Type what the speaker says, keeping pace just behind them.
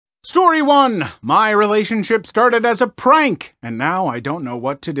Story 1. My relationship started as a prank, and now I don't know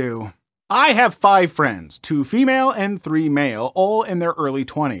what to do. I have 5 friends, 2 female and 3 male, all in their early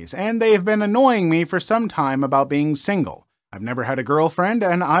 20s, and they have been annoying me for some time about being single. I've never had a girlfriend,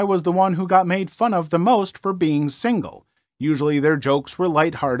 and I was the one who got made fun of the most for being single. Usually their jokes were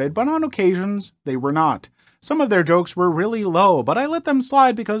lighthearted, but on occasions they were not. Some of their jokes were really low, but I let them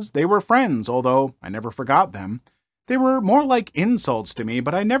slide because they were friends, although I never forgot them. They were more like insults to me,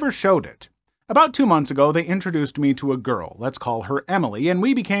 but I never showed it. About 2 months ago, they introduced me to a girl, let's call her Emily, and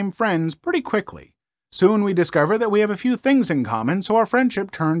we became friends pretty quickly. Soon we discovered that we have a few things in common, so our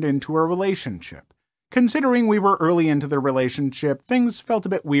friendship turned into a relationship. Considering we were early into the relationship, things felt a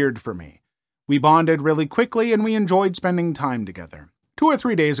bit weird for me. We bonded really quickly, and we enjoyed spending time together. 2 or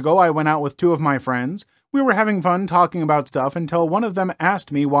 3 days ago, I went out with 2 of my friends. We were having fun talking about stuff until one of them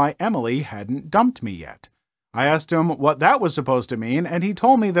asked me why Emily hadn't dumped me yet. I asked him what that was supposed to mean, and he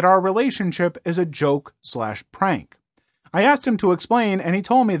told me that our relationship is a joke/prank. I asked him to explain, and he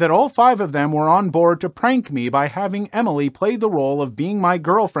told me that all 5 of them were on board to prank me by having Emily play the role of being my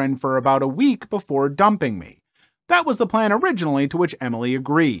girlfriend for about a week before dumping me. That was the plan originally, to which Emily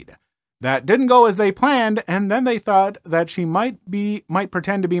agreed. That didn't go as they planned, and then they thought that she might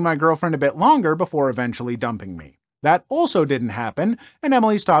pretend to be my girlfriend a bit longer before eventually dumping me. That also didn't happen, and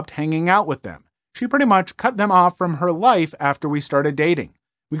Emily stopped hanging out with them. She pretty much cut them off from her life after we started dating.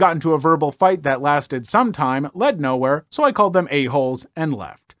 We got into a verbal fight that lasted some time, led nowhere, so I called them a-holes and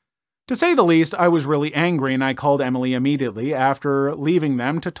left. To say the least, I was really angry, and I called Emily immediately after leaving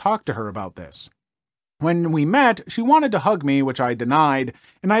them to talk to her about this. When we met, she wanted to hug me, which I denied,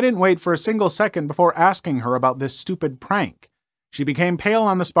 and I didn't wait for a single second before asking her about this stupid prank. She became pale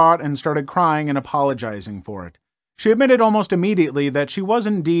on the spot and started crying and apologizing for it. She admitted almost immediately that she was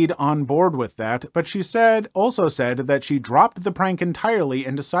indeed on board with that, but she also said that she dropped the prank entirely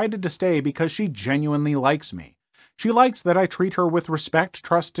and decided to stay because she genuinely likes me. She likes that I treat her with respect,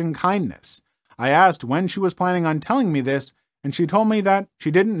 trust, and kindness. I asked when she was planning on telling me this, and she told me that she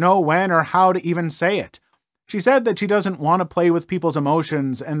didn't know when or how to even say it. She said that she doesn't want to play with people's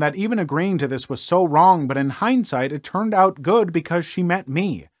emotions and that even agreeing to this was so wrong, but in hindsight it turned out good because she met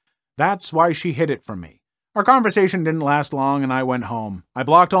me. That's why she hid it from me. Our conversation didn't last long, and I went home. I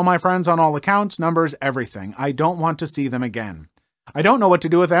blocked all my friends on all accounts, numbers, everything. I don't want to see them again. I don't know what to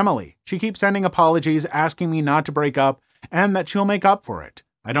do with Emily. She keeps sending apologies, asking me not to break up, and that she'll make up for it.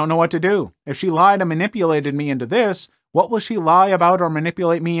 I don't know what to do. If she lied and manipulated me into this, what will she lie about or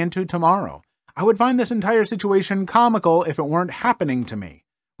manipulate me into tomorrow? I would find this entire situation comical if it weren't happening to me.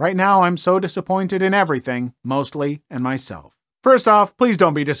 Right now, I'm so disappointed in everything, mostly in myself. First off, please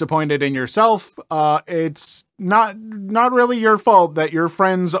don't be disappointed in yourself. It's not really your fault that your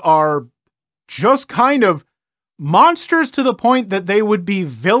friends are just kind of monsters to the point that they would be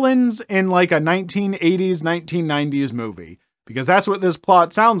villains in like a 1980s, 1990s movie. Because that's what this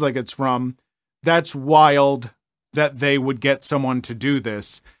plot sounds like it's from. That's wild that they would get someone to do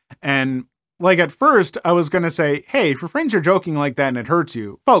this. And like at first, I was going to say, hey, if your friends are joking like that and it hurts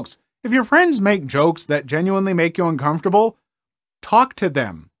you, folks, if your friends make jokes that genuinely make you uncomfortable, talk to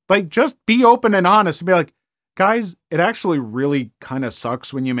them. Like, just be open and honest and be like, guys, it actually really kind of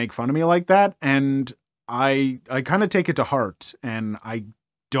sucks when you make fun of me like that. And I kind of take it to heart and I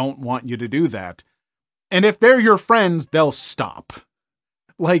don't want you to do that. And if they're your friends, they'll stop.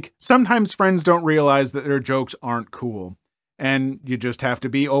 Like, sometimes friends don't realize that their jokes aren't cool. And you just have to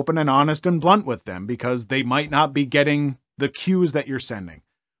be open and honest and blunt with them because they might not be getting the cues that you're sending.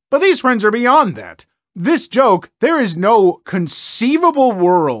 But these friends are beyond that. This joke, there is no conceivable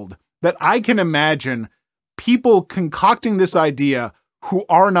world that I can imagine people concocting this idea who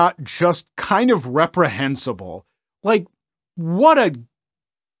are not just kind of reprehensible. Like, what a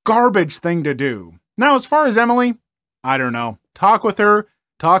garbage thing to do. Now, as far as Emily, I don't know. Talk with her.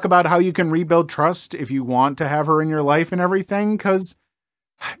 Talk about how you can rebuild trust if you want to have her in your life and everything, because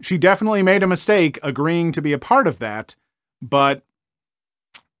she definitely made a mistake agreeing to be a part of that, but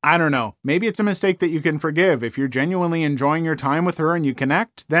I don't know. Maybe it's a mistake that you can forgive. If you're genuinely enjoying your time with her and you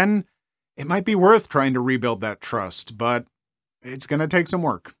connect, then it might be worth trying to rebuild that trust, but it's going to take some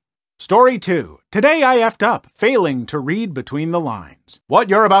work. Story 2. Today I effed up, failing to read between the lines. What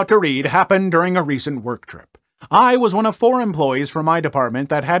you're about to read happened during a recent work trip. I was one of 4 employees from my department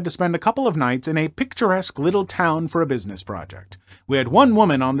that had to spend a couple of nights in a picturesque little town for a business project. We had 1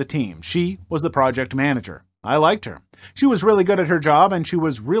 woman on the team. She was the project manager. I liked her. She was really good at her job, and she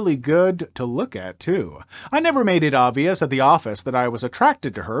was really good to look at, too. I never made it obvious at the office that I was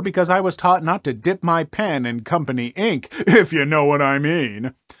attracted to her because I was taught not to dip my pen in company ink, if you know what I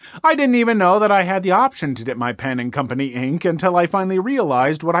mean. I didn't even know that I had the option to dip my pen in company ink until I finally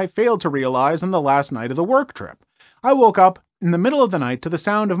realized what I failed to realize on the last night of the work trip. I woke up in the middle of the night to the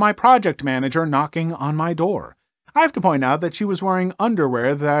sound of my project manager knocking on my door. I have to point out that she was wearing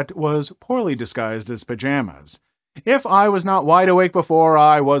underwear that was poorly disguised as pajamas. If I was not wide awake before,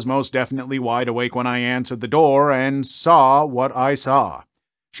 I was most definitely wide awake when I answered the door and saw what I saw.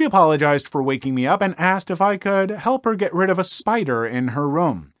 She apologized for waking me up and asked if I could help her get rid of a spider in her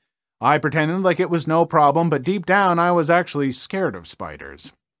room. I pretended like it was no problem, but deep down I was actually scared of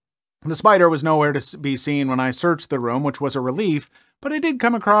spiders. The spider was nowhere to be seen when I searched the room, which was a relief, but I did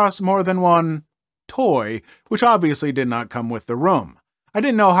come across more than one toy, which obviously did not come with the room. I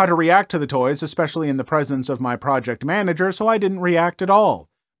didn't know how to react to the toys, especially in the presence of my project manager, so I didn't react at all.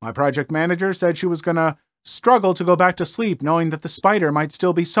 My project manager said she was gonna struggle to go back to sleep knowing that the spider might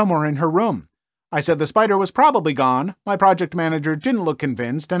still be somewhere in her room. I said the spider was probably gone. My project manager didn't look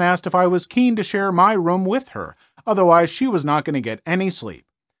convinced and asked if I was keen to share my room with her, otherwise she was not going to get any sleep.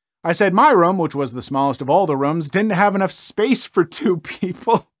 I said my room, which was the smallest of all the rooms, didn't have enough space for 2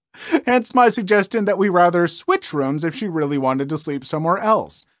 people. Hence my suggestion that we rather switch rooms if she really wanted to sleep somewhere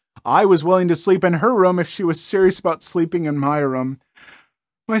else. I was willing to sleep in her room if she was serious about sleeping in my room.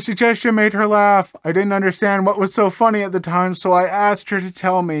 My suggestion made her laugh. I didn't understand what was so funny at the time, so I asked her to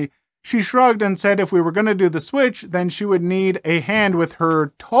tell me. She shrugged and said if we were going to do the switch, then she would need a hand with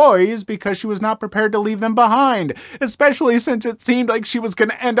her toys because she was not prepared to leave them behind, especially since it seemed like she was going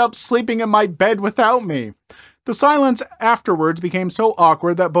to end up sleeping in my bed without me. The silence afterwards became so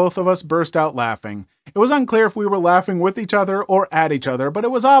awkward that both of us burst out laughing. It was unclear if we were laughing with each other or at each other, but it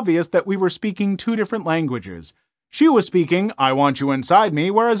was obvious that we were speaking 2 different languages. She was speaking, "I want you inside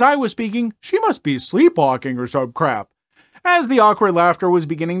me," whereas I was speaking, "She must be sleepwalking or some crap." As the awkward laughter was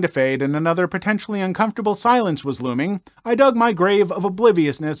beginning to fade and another potentially uncomfortable silence was looming, I dug my grave of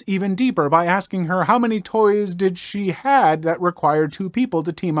obliviousness even deeper by asking her how many toys did she had that required 2 people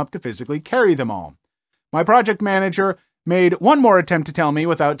to team up to physically carry them all. My project manager made one more attempt to tell me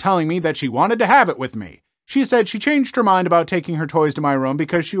without telling me that she wanted to have it with me. She said she changed her mind about taking her toys to my room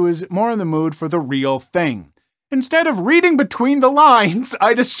because she was more in the mood for the real thing. Instead of reading between the lines,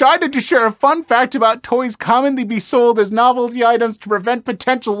 I decided to share a fun fact about toys commonly be sold as novelty items to prevent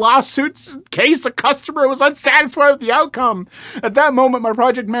potential lawsuits in case a customer was unsatisfied with the outcome. At that moment, my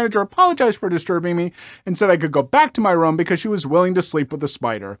project manager apologized for disturbing me and said I could go back to my room because she was willing to sleep with the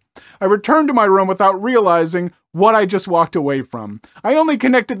spider. I returned to my room without realizing what I just walked away from. I only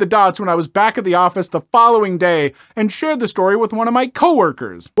connected the dots when I was back at the office the following day and shared the story with one of my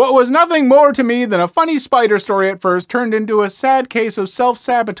coworkers. What was nothing more to me than a funny spider story at first turned into a sad case of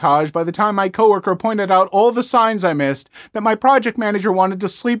self-sabotage by the time my coworker pointed out all the signs I missed that my project manager wanted to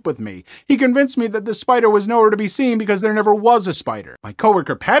sleep with me. He convinced me that the spider was nowhere to be seen because there never was a spider. My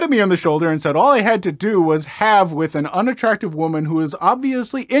coworker patted me on the shoulder and said all I had to do was have with an unattractive woman who was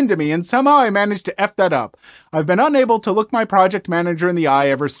obviously into me, and somehow I managed to F that up. I've been unable to look my project manager in the eye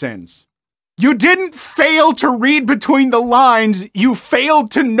ever since. You didn't fail to read between the lines, you failed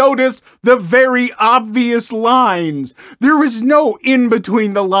to notice the very obvious lines. There was no in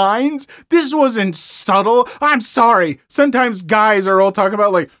between the lines. This wasn't subtle. I'm sorry. Sometimes guys are all talking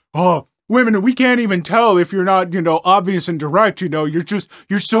about like, oh, women, we can't even tell if you're not, obvious and direct,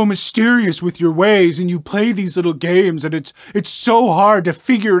 you're so mysterious with your ways and you play these little games and it's so hard to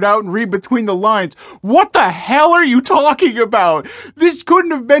figure it out and read between the lines. What the hell are you talking about? This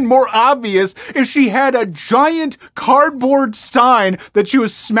couldn't have been more obvious if she had a giant cardboard sign that she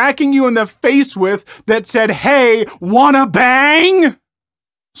was smacking you in the face with that said, "Hey, wanna bang?"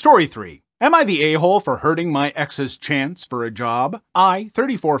 Story 3. Am I the a-hole for hurting my ex's chance for a job? I,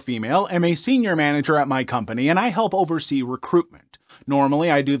 34 female, am a senior manager at my company and I help oversee recruitment. Normally,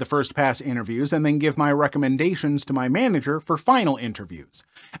 I do the first pass interviews and then give my recommendations to my manager for final interviews.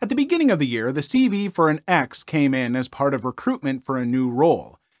 At the beginning of the year, the CV for an ex came in as part of recruitment for a new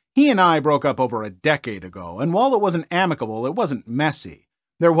role. He and I broke up over a decade ago, and while it wasn't amicable, it wasn't messy.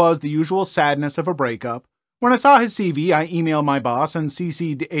 There was the usual sadness of a breakup. When I saw his CV, I emailed my boss and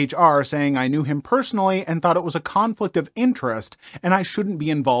CC'd HR saying I knew him personally and thought it was a conflict of interest and I shouldn't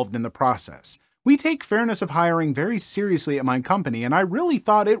be involved in the process. We take fairness of hiring very seriously at my company, and I really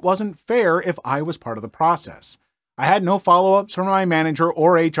thought it wasn't fair if I was part of the process. I had no follow-ups from my manager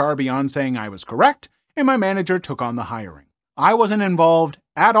or HR beyond saying I was correct, and my manager took on the hiring. I wasn't involved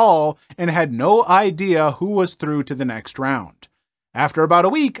at all and had no idea who was through to the next round. After about a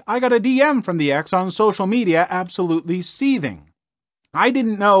week, I got a DM from the ex on social media absolutely seething. I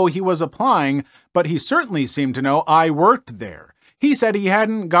didn't know he was applying, but he certainly seemed to know I worked there. He said he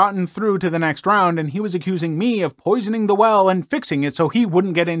hadn't gotten through to the next round and he was accusing me of poisoning the well and fixing it so he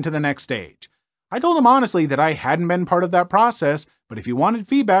wouldn't get into the next stage. I told him honestly that I hadn't been part of that process, but if he wanted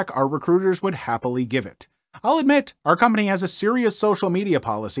feedback, our recruiters would happily give it. I'll admit, our company has a serious social media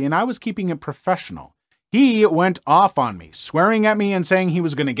policy and I was keeping it professional. He went off on me, swearing at me and saying he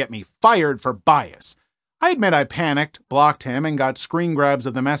was going to get me fired for bias. I admit I panicked, blocked him, and got screen grabs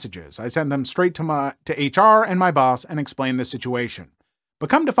of the messages. I sent them straight to HR and my boss and explained the situation. But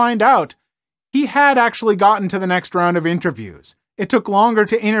come to find out, he had actually gotten to the next round of interviews. It took longer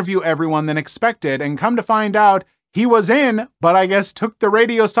to interview everyone than expected, and come to find out, he was in, but I guess took the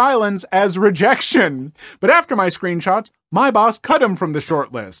radio silence as rejection. But after my screenshots, my boss cut him from the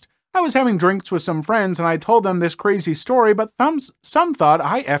shortlist. I was having drinks with some friends and I told them this crazy story, but some thought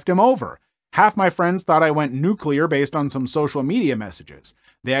I effed him over. Half my friends thought I went nuclear based on some social media messages.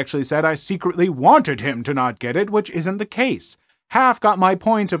 They actually said I secretly wanted him to not get it, which isn't the case. Half got my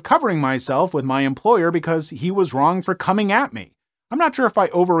point of covering myself with my employer because he was wrong for coming at me. I'm not sure if I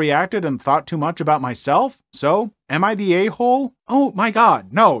overreacted and thought too much about myself. So, am I the a-hole? Oh my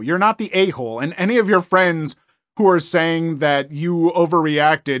god, no, you're not the a-hole, and any of your friends who are saying that you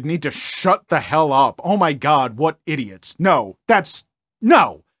overreacted need to shut the hell up. Oh my god, what idiots. No.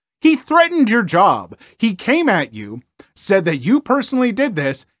 He threatened your job. He came at you, said that you personally did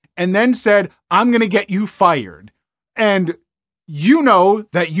this, and then said, I'm going to get you fired. And you know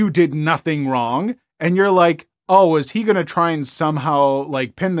that you did nothing wrong, and you're like, oh, is he going to try and somehow,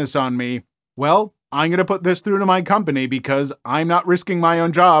 pin this on me? Well, I'm going to put this through to my company because I'm not risking my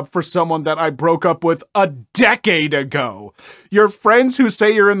own job for someone that I broke up with a decade ago. Your friends who say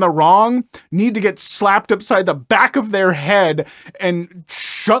you're in the wrong need to get slapped upside the back of their head and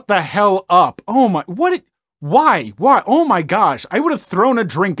shut the hell up. Oh my, why? Oh my gosh, I would have thrown a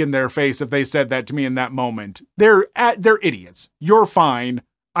drink in their face if they said that to me in that moment. They're idiots. You're fine.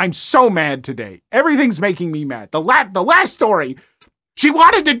 I'm so mad today. Everything's making me mad. The last story, she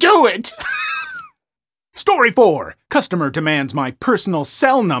wanted to do it. Story 4. Customer demands my personal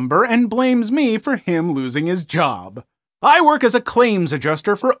cell number and blames me for him losing his job. I work as a claims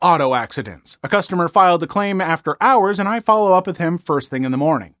adjuster for auto accidents. A customer filed a claim after hours and I follow up with him first thing in the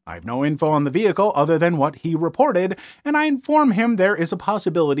morning. I have no info on the vehicle other than what he reported, and I inform him there is a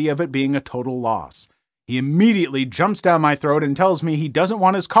possibility of it being a total loss. He immediately jumps down my throat and tells me he doesn't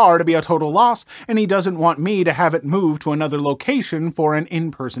want his car to be a total loss and he doesn't want me to have it moved to another location for an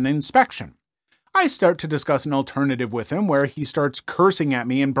in-person inspection. I start to discuss an alternative with him where he starts cursing at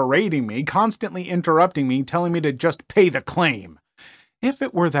me and berating me, constantly interrupting me, telling me to just pay the claim. If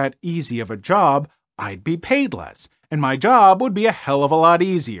it were that easy of a job, I'd be paid less, and my job would be a hell of a lot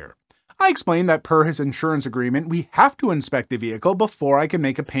easier. I explained that per his insurance agreement, we have to inspect the vehicle before I can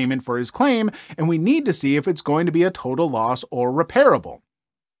make a payment for his claim, and we need to see if it's going to be a total loss or repairable.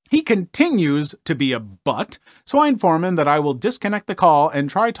 He continues to be a butt, so I inform him that I will disconnect the call and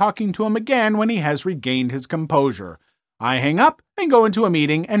try talking to him again when he has regained his composure. I hang up and go into a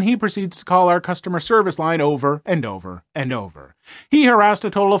meeting, and he proceeds to call our customer service line over and over and over. He harassed a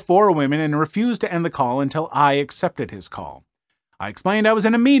total of 4 women and refused to end the call until I accepted his call. I explained I was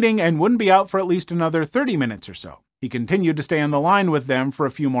in a meeting and wouldn't be out for at least another 30 minutes or so. He continued to stay on the line with them for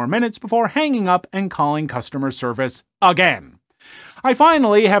a few more minutes before hanging up and calling customer service again. I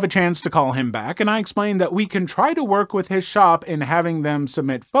finally have a chance to call him back, and I explained that we can try to work with his shop in having them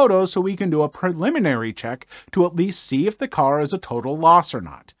submit photos so we can do a preliminary check to at least see if the car is a total loss or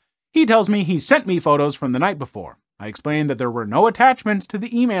not. He tells me he sent me photos from the night before. I explained that there were no attachments to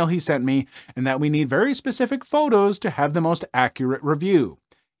the email he sent me, and that we need very specific photos to have the most accurate review.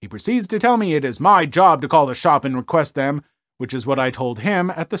 He proceeds to tell me it is my job to call the shop and request them, which is what I told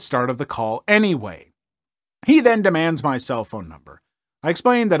him at the start of the call anyway. He then demands my cell phone number. I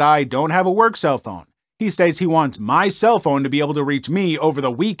explain that I don't have a work cell phone. He states he wants my cell phone to be able to reach me over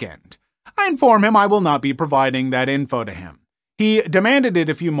the weekend. I inform him I will not be providing that info to him. He demanded it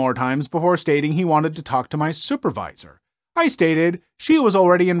a few more times before stating he wanted to talk to my supervisor. I stated she was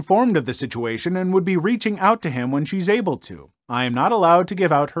already informed of the situation and would be reaching out to him when she's able to. I am not allowed to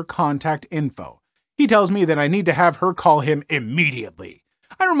give out her contact info. He tells me that I need to have her call him immediately.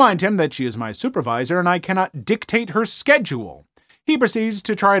 I remind him that she is my supervisor and I cannot dictate her schedule. He proceeds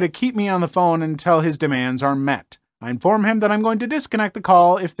to try to keep me on the phone until his demands are met. I inform him that I'm going to disconnect the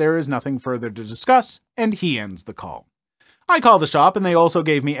call if there is nothing further to discuss, and he ends the call. I call the shop, and they also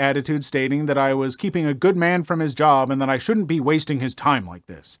gave me attitude stating that I was keeping a good man from his job and that I shouldn't be wasting his time like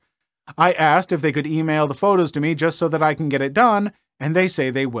this. I asked if they could email the photos to me just so that I can get it done, and they say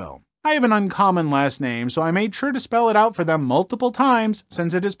they will. I have an uncommon last name, so I made sure to spell it out for them multiple times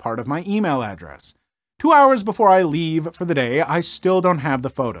since it is part of my email address. 2 hours before I leave for the day, I still don't have the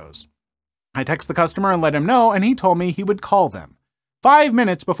photos. I text the customer and let him know, and he told me he would call them. 5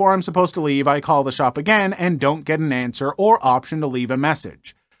 minutes before I'm supposed to leave, I call the shop again and don't get an answer or option to leave a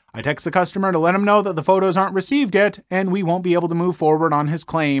message. I text the customer to let him know that the photos aren't received yet, and we won't be able to move forward on his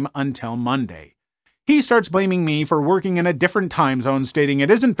claim until Monday. He starts blaming me for working in a different time zone, stating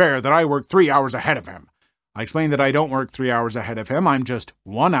it isn't fair that I work 3 hours ahead of him. I explain that I don't work 3 hours ahead of him, I'm just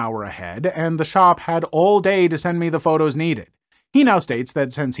 1 hour ahead, and the shop had all day to send me the photos needed. He now states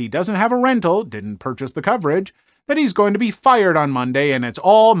that since he doesn't have a rental, didn't purchase the coverage, that he's going to be fired on Monday and it's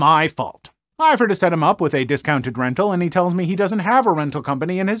all my fault. I offer to set him up with a discounted rental, and he tells me he doesn't have a rental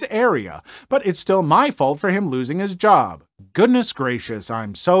company in his area, but it's still my fault for him losing his job. Goodness gracious,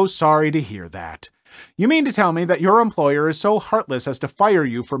 I'm so sorry to hear that. You mean to tell me that your employer is so heartless as to fire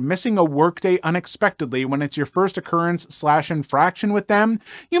you for missing a workday unexpectedly when it's your first occurrence/infraction with them?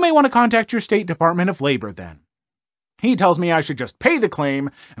 You may want to contact your State Department of Labor then. He tells me I should just pay the claim,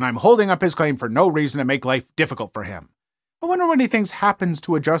 and I'm holding up his claim for no reason to make life difficult for him. I wonder what he thinks happens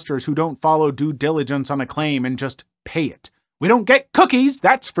to adjusters who don't follow due diligence on a claim and just pay it. We don't get cookies,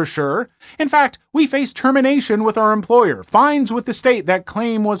 that's for sure. In fact, we face termination with our employer, fines with the state that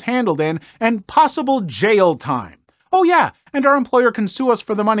claim was handled in, and possible jail time. Oh yeah, and our employer can sue us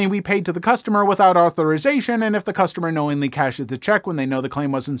for the money we paid to the customer without authorization, and if the customer knowingly cashes the check when they know the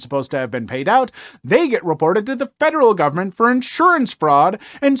claim wasn't supposed to have been paid out, they get reported to the federal government for insurance fraud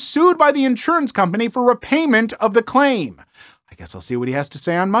and sued by the insurance company for repayment of the claim. I guess I'll see what he has to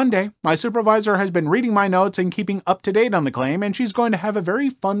say on Monday. My supervisor has been reading my notes and keeping up to date on the claim, and she's going to have a very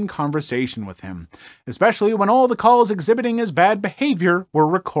fun conversation with him, especially when all the calls exhibiting his bad behavior were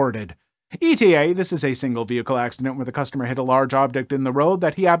recorded. ETA, this is a single vehicle accident where the customer hit a large object in the road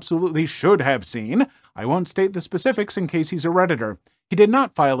that he absolutely should have seen. I won't state the specifics in case he's a Redditor. He did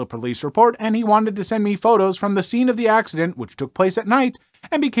not file a police report, and he wanted to send me photos from the scene of the accident, which took place at night,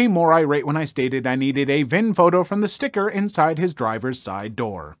 and became more irate when I stated I needed a VIN photo from the sticker inside his driver's side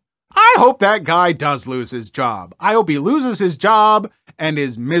door. I hope that guy does lose his job. I hope he loses his job and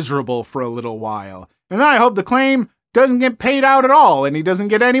is miserable for a little while. And then I hope the claim doesn't get paid out at all, and he doesn't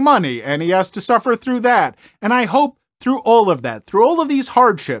get any money, and he has to suffer through that. And I hope through all of that, through all of these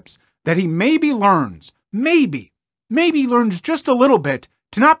hardships, that he maybe learns, maybe learns just a little bit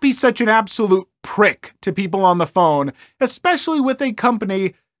to not be such an absolute prick to people on the phone, especially with a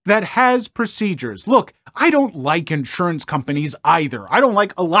company that has procedures. Look, I don't like insurance companies either. I don't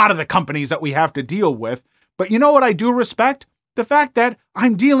like a lot of the companies that we have to deal with, but you know what I do respect? The fact that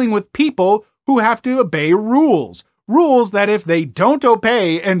I'm dealing with people who have to obey rules. Rules that if they don't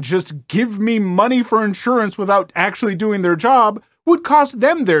obey and just give me money for insurance without actually doing their job, would cost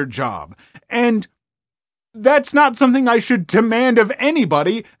them their job. And that's not something I should demand of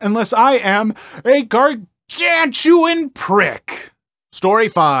anybody unless I am a gargantuan prick. Story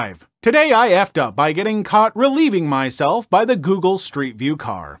 5. Today I effed up by getting caught relieving myself by the Google Street View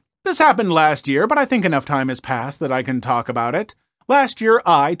car. This happened last year, but I think enough time has passed that I can talk about it. Last year,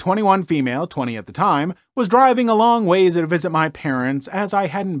 I, 21 female, 20 at the time, was driving a long ways to visit my parents as I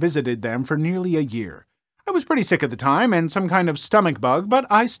hadn't visited them for nearly a year. I was pretty sick at the time and some kind of stomach bug, but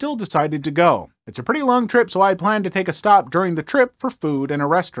I still decided to go. It's a pretty long trip, so I planned to take a stop during the trip for food and a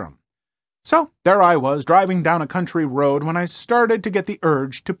restroom. So there I was, driving down a country road when I started to get the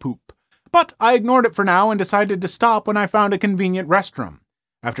urge to poop. But I ignored it for now and decided to stop when I found a convenient restroom.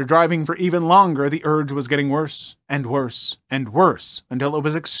 After driving for even longer, the urge was getting worse and worse and worse until it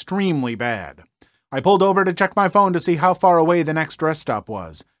was extremely bad. I pulled over to check my phone to see how far away the next rest stop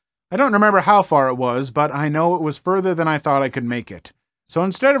was. I don't remember how far it was, but I know it was further than I thought I could make it. So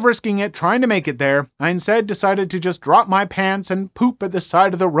instead of risking it trying to make it there, I instead decided to just drop my pants and poop at the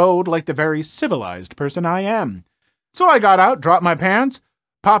side of the road like the very civilized person I am. So I got out, dropped my pants,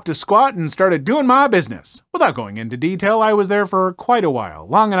 popped a squat, and started doing my business. Without going into detail, I was there for quite a while,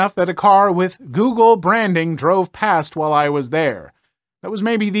 long enough that a car with Google branding drove past while I was there. That was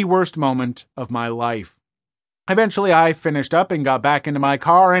maybe the worst moment of my life. Eventually, I finished up and got back into my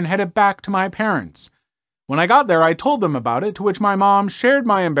car and headed back to my parents. When I got there, I told them about it, to which my mom shared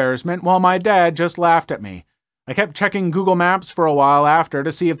my embarrassment while my dad just laughed at me. I kept checking Google Maps for a while after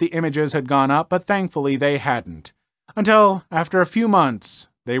to see if the images had gone up, but thankfully they hadn't. Until, after a few months,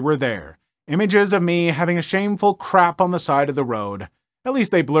 they were there. Images of me having a shameful crap on the side of the road. At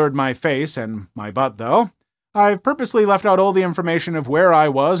least they blurred my face and my butt, though. I've purposely left out all the information of where I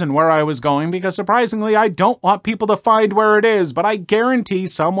was and where I was going because surprisingly I don't want people to find where it is, but I guarantee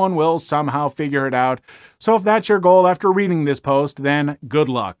someone will somehow figure it out. So if that's your goal after reading this post, then good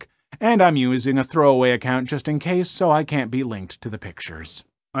luck. And I'm using a throwaway account just in case so I can't be linked to the pictures.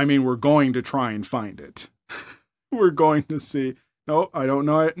 I mean, we're going to try and find it. We're going to see. No, I don't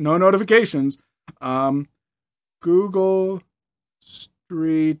know. No notifications. Google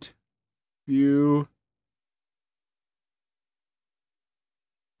Street View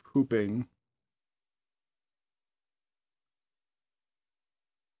pooping.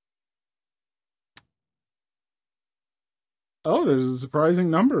 Oh, there's a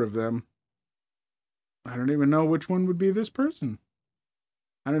surprising number of them. I don't even know which one would be this person.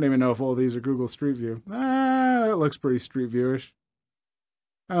 I don't even know if all these are Google Street View. That looks pretty Street Viewish.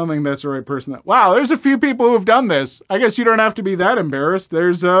 I don't think that's the right person. Wow, there's a few people who have done this. I guess you don't have to be that embarrassed.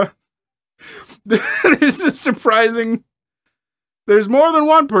 There's a surprising. There's more than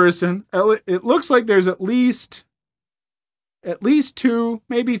one person. It looks like there's at least 2,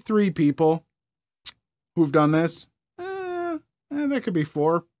 maybe 3 people who've done this. That could be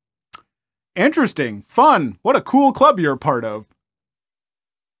 4. Interesting. Fun. What a cool club you're a part of.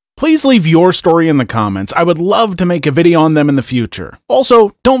 Please leave your story in the comments. I would love to make a video on them in the future.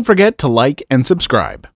 Also, don't forget to like and subscribe.